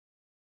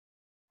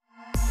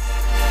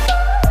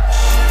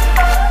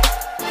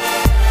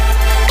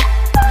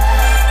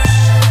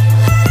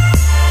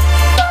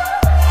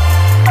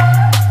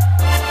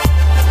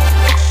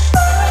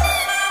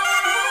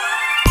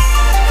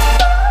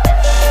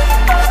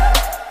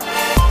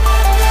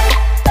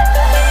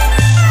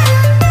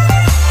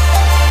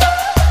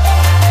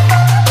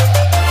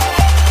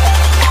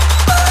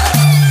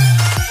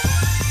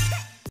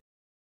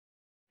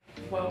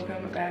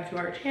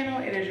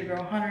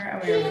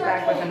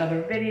back with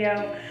another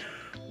video.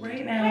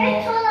 Right now,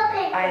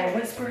 I am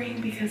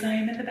whispering because I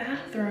am in the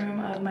bathroom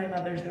of my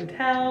mother's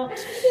hotel.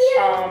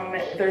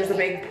 There's a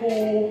big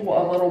pool,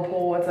 a little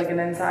pool. It's like an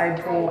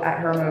inside pool at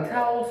her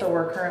motel. So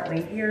we're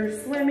currently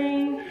here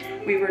swimming.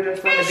 We were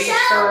just on the beach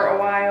for a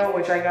while,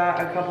 which I got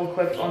a couple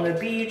clips on the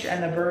beach,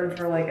 and the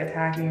birds were like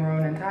attacking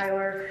Roan and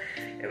Tyler.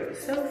 It was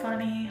so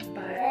funny,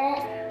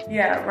 but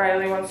yeah,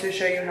 Ryleigh wants to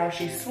show you how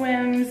she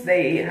swims.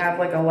 They have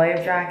like a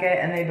life jacket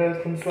and they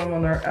both can swim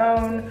on their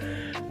own.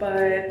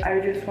 But I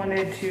just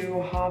wanted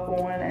to hop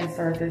on and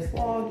start this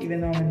vlog,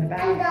 even though I'm in the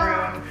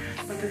bathroom.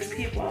 But there's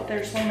people out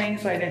there swimming,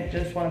 so I didn't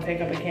just want to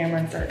pick up a camera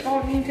and start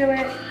talking to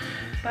it.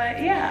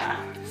 But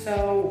yeah,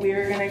 so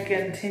we're gonna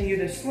continue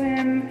to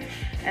swim.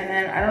 And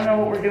then I don't know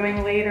what we're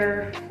doing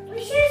later.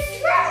 We should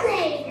swim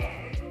later.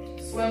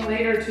 Swim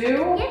later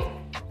too? Yep.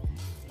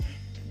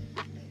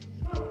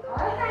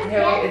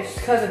 Yeah, it's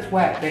because it's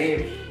wet,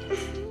 babe.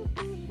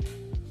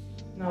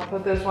 And I'll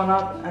put this one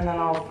up and then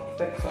I'll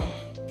fix them.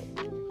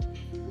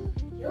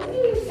 You're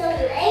being so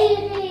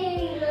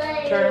lazy.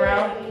 Turn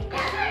around.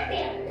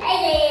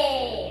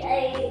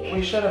 Lazy.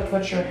 We should have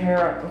put your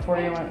hair up before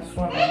you went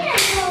swimming.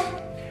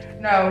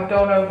 No,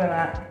 don't open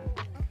that.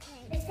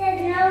 It said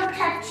no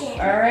touching.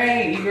 All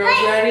right, you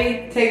girls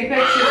ready? Take a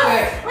picture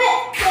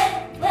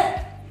quick.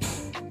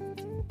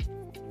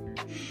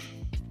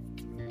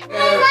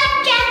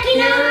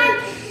 Here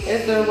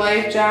is their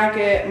life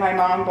jacket. My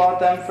mom bought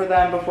them for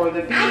them before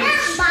the beach. I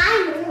didn't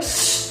buy them.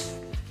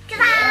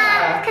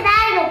 Cause I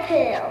had a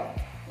pill.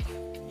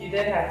 You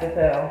did have to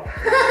pill.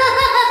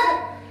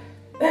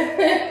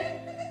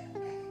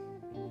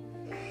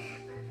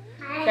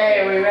 Okay,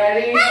 are we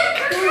ready?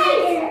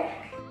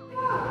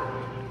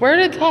 Where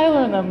did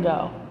Tyler and them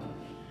go?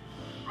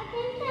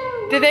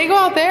 Did they go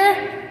out there?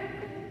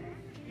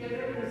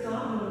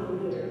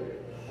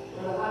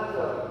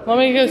 Let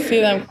me go see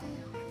them.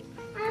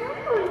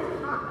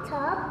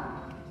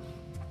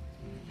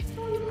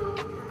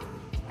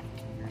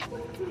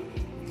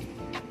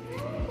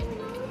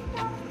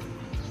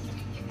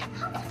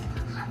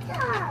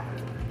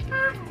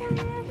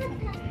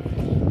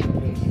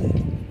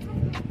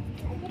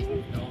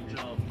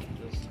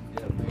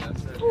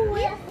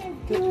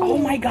 Oh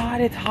my God,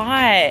 it's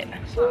hot.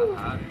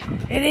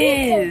 It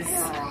is.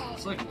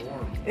 It's like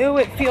warm. Ew,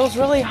 it feels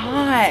really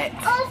hot.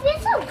 Oh, it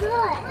feels so good.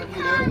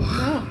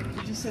 Oh,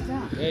 you just sit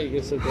down. Yeah, you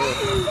can sit down.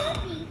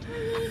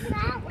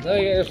 No,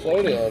 you got your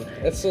floaty on.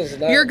 It's just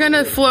not. You're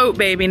gonna float,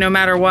 baby, no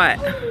matter what.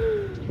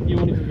 You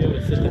won't even be able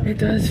to sit down. It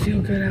does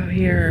feel good out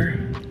here.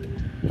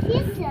 It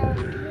feels so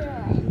good.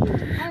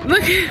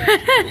 Look.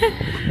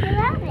 I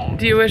love it.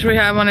 Do you wish we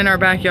had one in our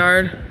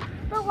backyard?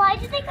 But why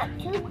did they got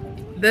two?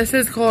 This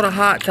is called a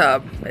hot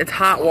tub. It's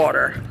hot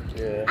water.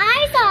 Yeah.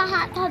 I saw a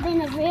hot tub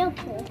in a real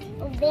pool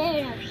over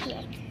there and over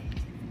here.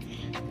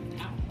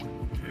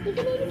 You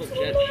can even see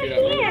it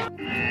over here.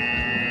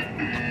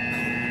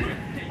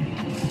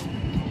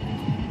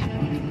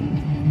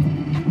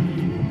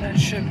 That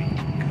should be good.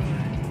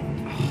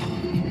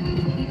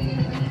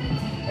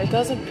 It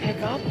doesn't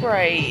pick up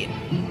right.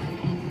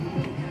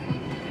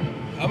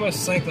 I'm gonna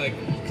think like,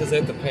 because they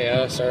have to pay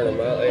out a certain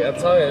amount. Like, I'm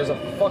telling you, there's a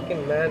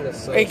fucking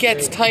madness. So It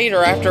gets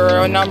tighter after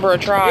a number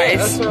of tries. Yeah,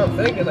 that's what I'm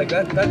thinking. Like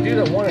that dude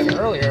that won it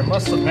earlier, it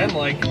must have been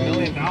like $1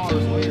 million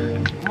later.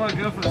 I'm gonna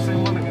go for the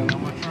same one again.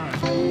 I'm gonna try.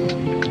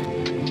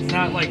 It's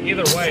not like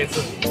either way. It's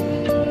a.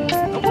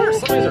 I wonder if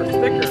some of these are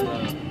thicker though.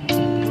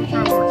 I'm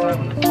trying one more time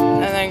on this.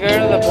 And then go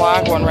to the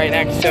black one right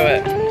next to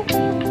it.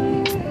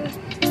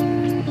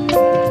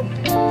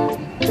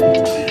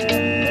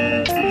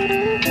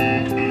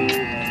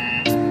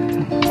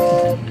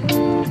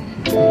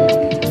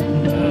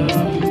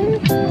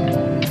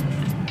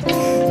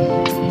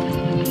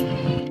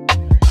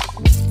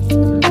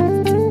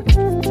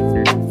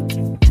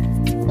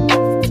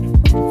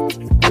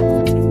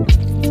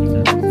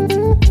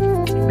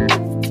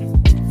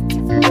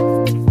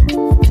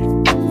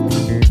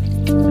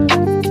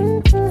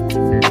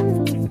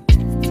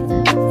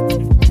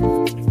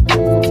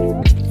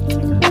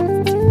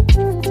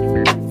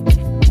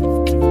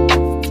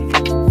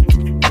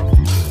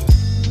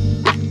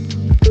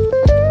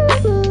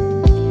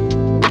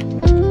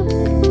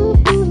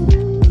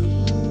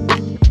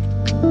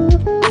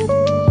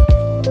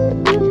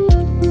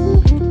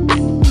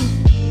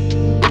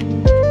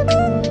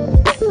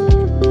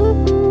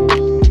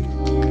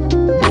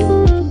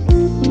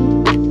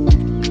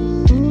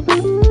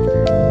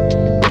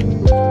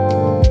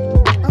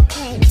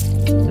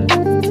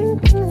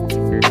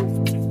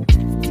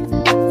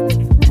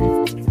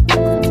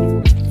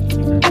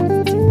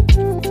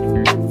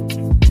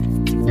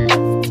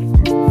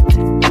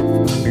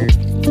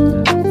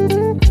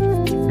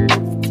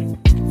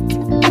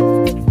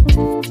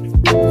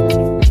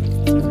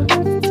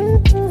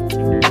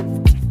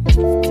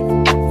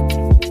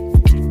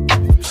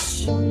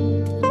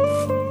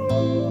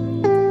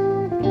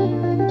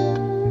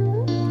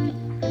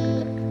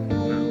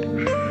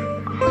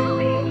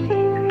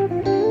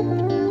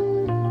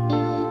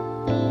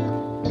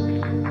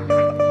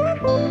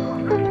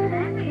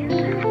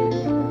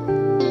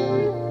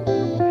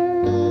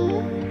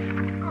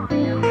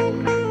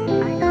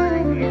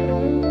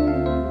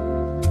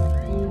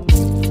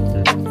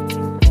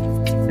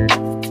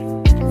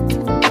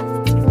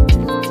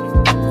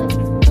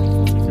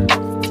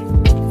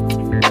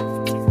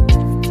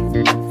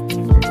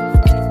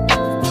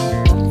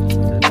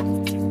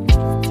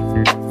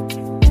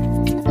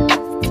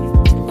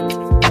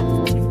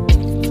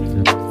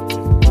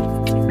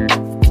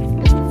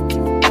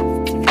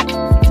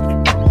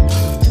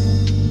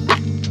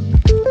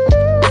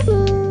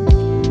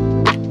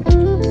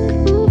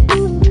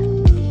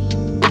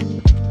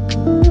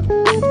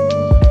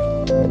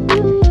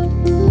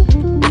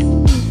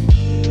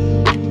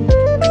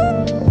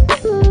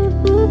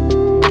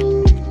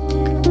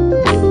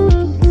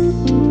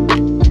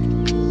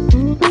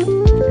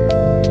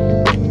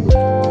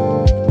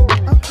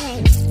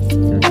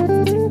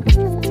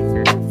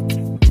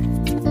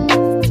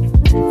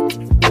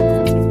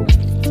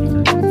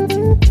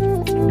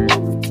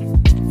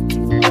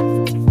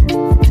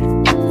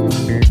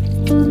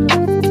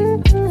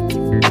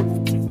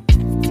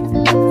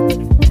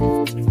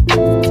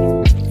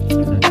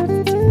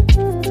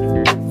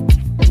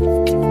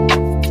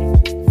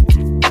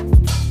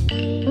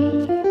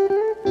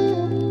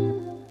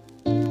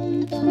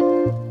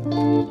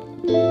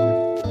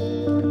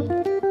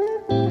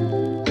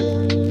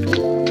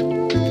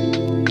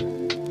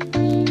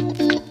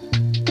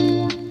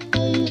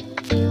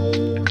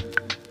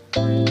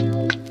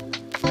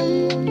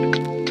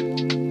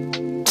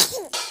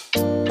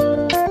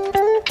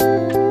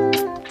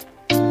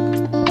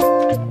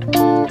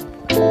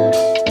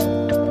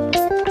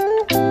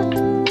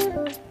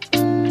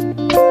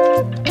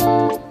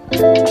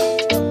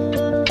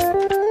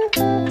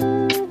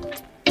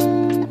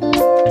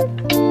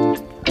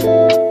 Bye.